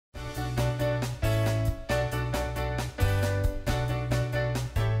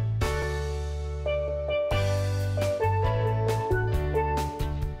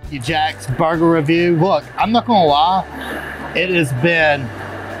Tacky Jack's burger review. Look, I'm not gonna lie, it has been,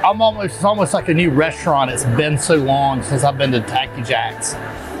 it's almost like a new restaurant. It's been so long since I've been to Tacky Jack's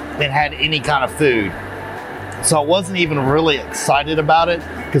and had any kind of food. So I wasn't even really excited about it,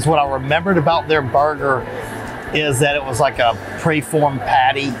 because what I remembered about their burger is that it was like a pre-formed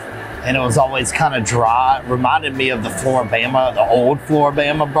patty and it was always kind of dry. It reminded me of the Floribama, the old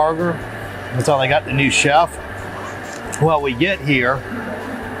Floribama burger. Until they got the new chef. Well, we get here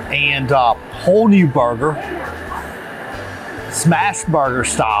and whole new burger, smash burger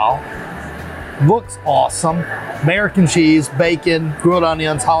style, looks awesome. American cheese, bacon, grilled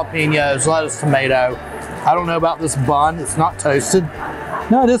onions, jalapenos, lettuce, tomato. I don't know about this bun, it's not toasted.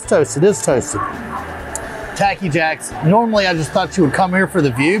 No, it is toasted, it is toasted. Tacky Jack's, normally I just thought you would come here for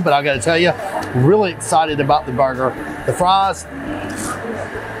the view, but I gotta tell you, really excited about the burger. The fries,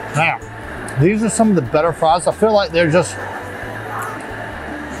 now, these are some of the better fries. I feel like they're just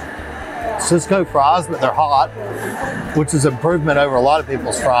Cisco fries, but they're hot, which is improvement over a lot of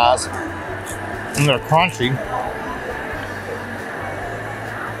people's fries. And they're crunchy.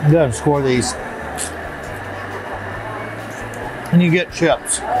 Go ahead and score these. And you get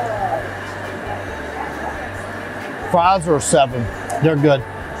chips. Fries are a 7. They're good.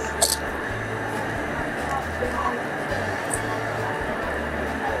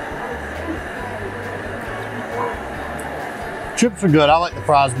 Chips are good. I like the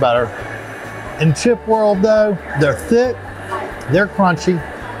fries better. In chip world though, they're thick, they're crunchy.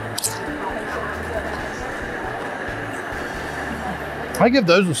 I give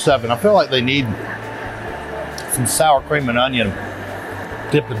those a 7. I feel like they need some sour cream and onion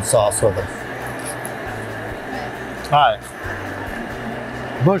dipping sauce with them. All right,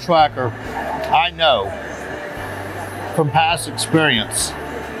 Bushwhacker, I know from past experience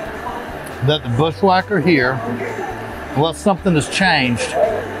that the Bushwhacker here, unless something has changed,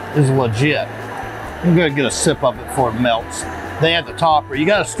 is legit. I'm gonna get a sip of it before it melts. They have the topper. You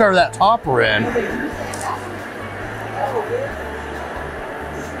gotta stir that topper in.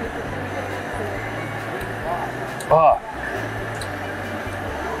 Oh.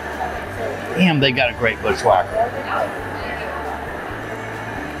 Damn, they got a great Bushwhacker.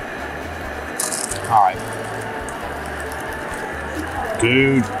 All right.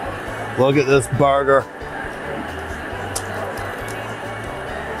 Dude, look at this burger.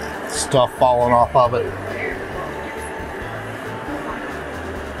 Stuff falling off of it.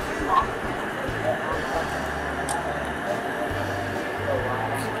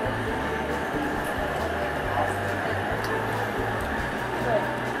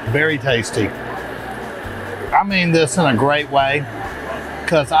 Very tasty. I mean this in a great way,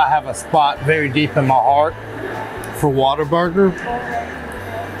 because I have a spot very deep in my heart for Whataburger.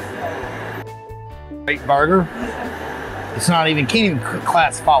 Great burger. It's not even, can't even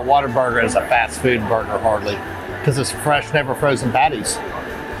classify Whataburger as a fast food burger hardly, because it's fresh, never frozen patties.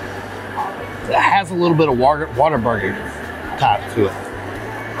 It has a little bit of Whataburger type to it.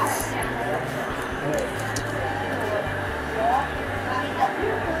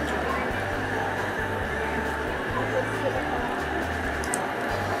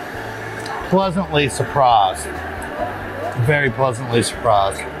 Pleasantly surprised. Very pleasantly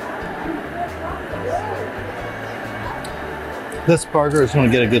surprised. This burger is going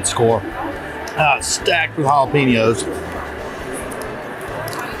to get a good score. Stacked with jalapenos.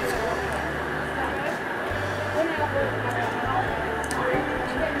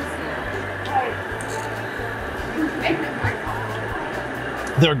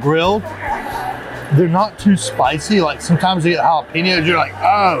 They're grilled. They're not too spicy. Like sometimes you get jalapenos, you're like,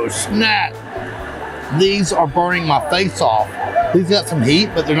 oh snap. These are burning my face off. These got some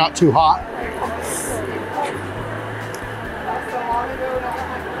heat, but they're not too hot.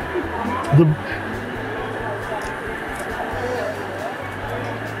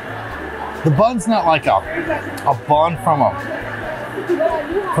 The bun's not like a bun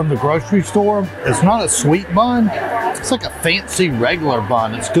from the grocery store. It's not a sweet bun. It's like a fancy regular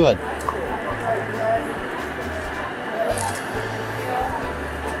bun. It's good.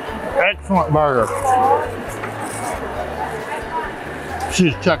 Excellent burger.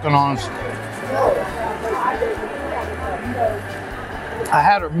 She's checking on us. I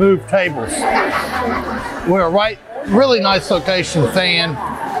had her move tables. We're right, really nice location, fan,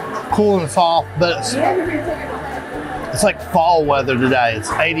 cool and soft, but it's like fall weather today. It's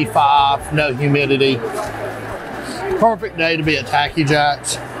 85, no humidity. Perfect day to be at Tacky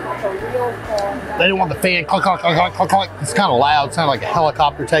Jack's. They didn't want the fan, click, click, click, click, click, click. It's kind of loud, it sounded like a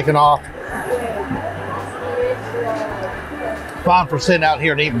helicopter taking off. Fine for sitting out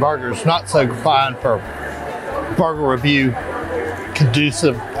here and eating burgers, not so fine for burger review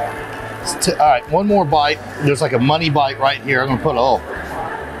conducive All right, one more bite. There's like a money bite right here. I'm gonna put a little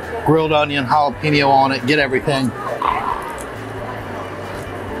grilled onion, jalapeno on it, get everything.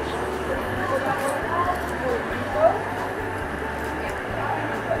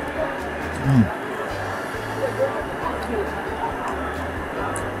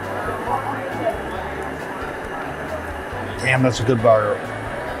 Damn, that's a good burger.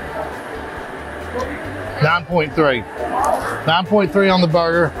 9.3. 9.3 on the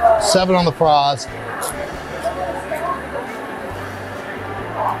burger, 7 on the fries,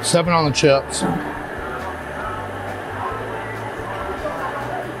 7 on the chips.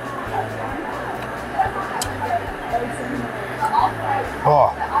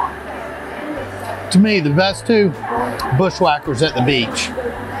 Oh. To me, the best two bushwhackers at the beach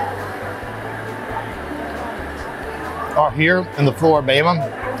are here in the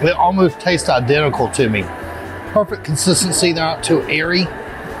Floribama. They almost taste identical to me. Perfect consistency, they're not too airy,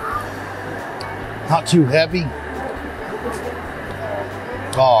 not too heavy.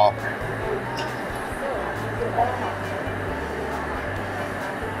 Oh.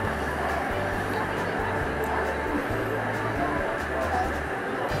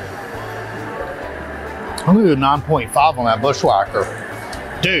 I'm gonna do a 9.5 on that bushwhacker.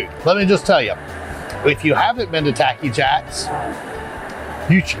 Dude, let me just tell you, if you haven't been to Tacky Jack's,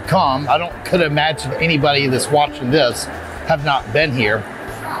 you should come. Could imagine anybody that's watching this have not been here.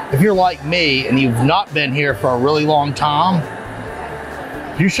 If you're like me and you've not been here for a really long time,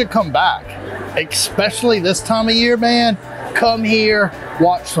 you should come back. Especially this time of year, man. Come here,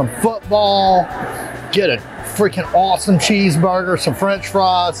 watch some football, get a freaking awesome cheeseburger, some French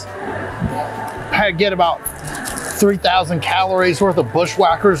fries, get about 3,000 calories worth of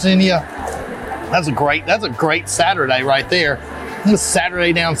bushwhackers in you. That's a great Saturday right there. This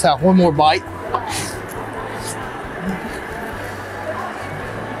Saturday down south. One more bite.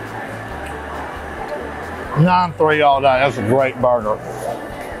 $9.3 all day. That's a great burger.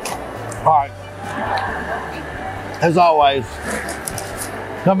 All right. As always,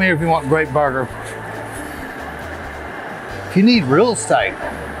 come here if you want a great burger. If you need real estate,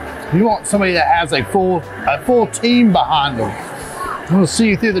 you want somebody that has a full team behind them. We'll see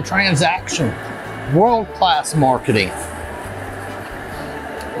you through the transaction. World-class marketing.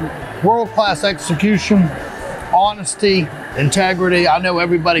 World-class execution, honesty, integrity. I know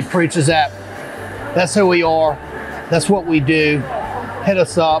everybody preaches that. That's who we are. That's what we do. Hit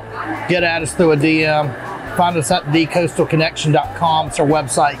us up. Get at us through a DM. Find us at thecoastalconnection.com. It's our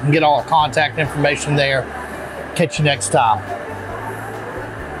website. You can get all our contact information there. Catch you next time.